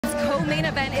main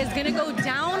event is going to go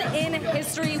down in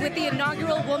history with the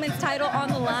inaugural women's title on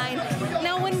the line.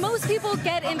 Now, when most people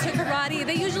get into karate,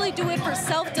 they usually do it for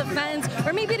self-defense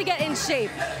or maybe to get in shape.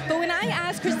 But when I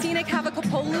asked Christina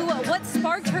Kavakopolou what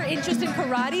sparked her interest in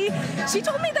karate, she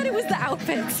told me that it was the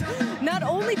outfits. Not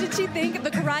only did she think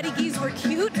the karate gis were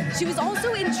cute, she was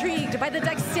also intrigued by the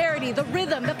dexterity, the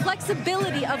rhythm, the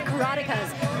flexibility of karatekas,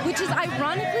 which is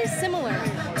ironically similar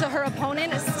to her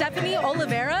opponent, Sthefanie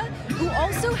Oliveira, who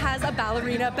also has a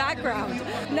ballerina background.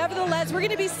 Nevertheless, we're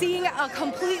going to be seeing a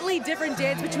completely different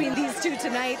dance between these two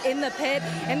tonight in the pit,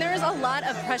 and there is a lot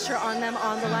of pressure on them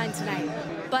on the line tonight.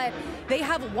 But they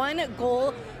have one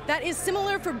goal that is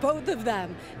similar for both of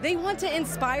them. They want to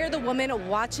inspire the women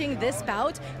watching this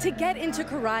bout to get into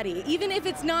karate. Even if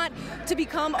it's not to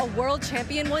become a world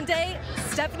champion one day,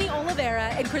 Sthefanie Oliveira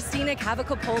and Christina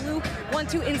Kavakopolou want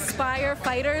to inspire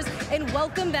fighters and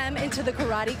welcome them into the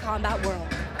karate combat world.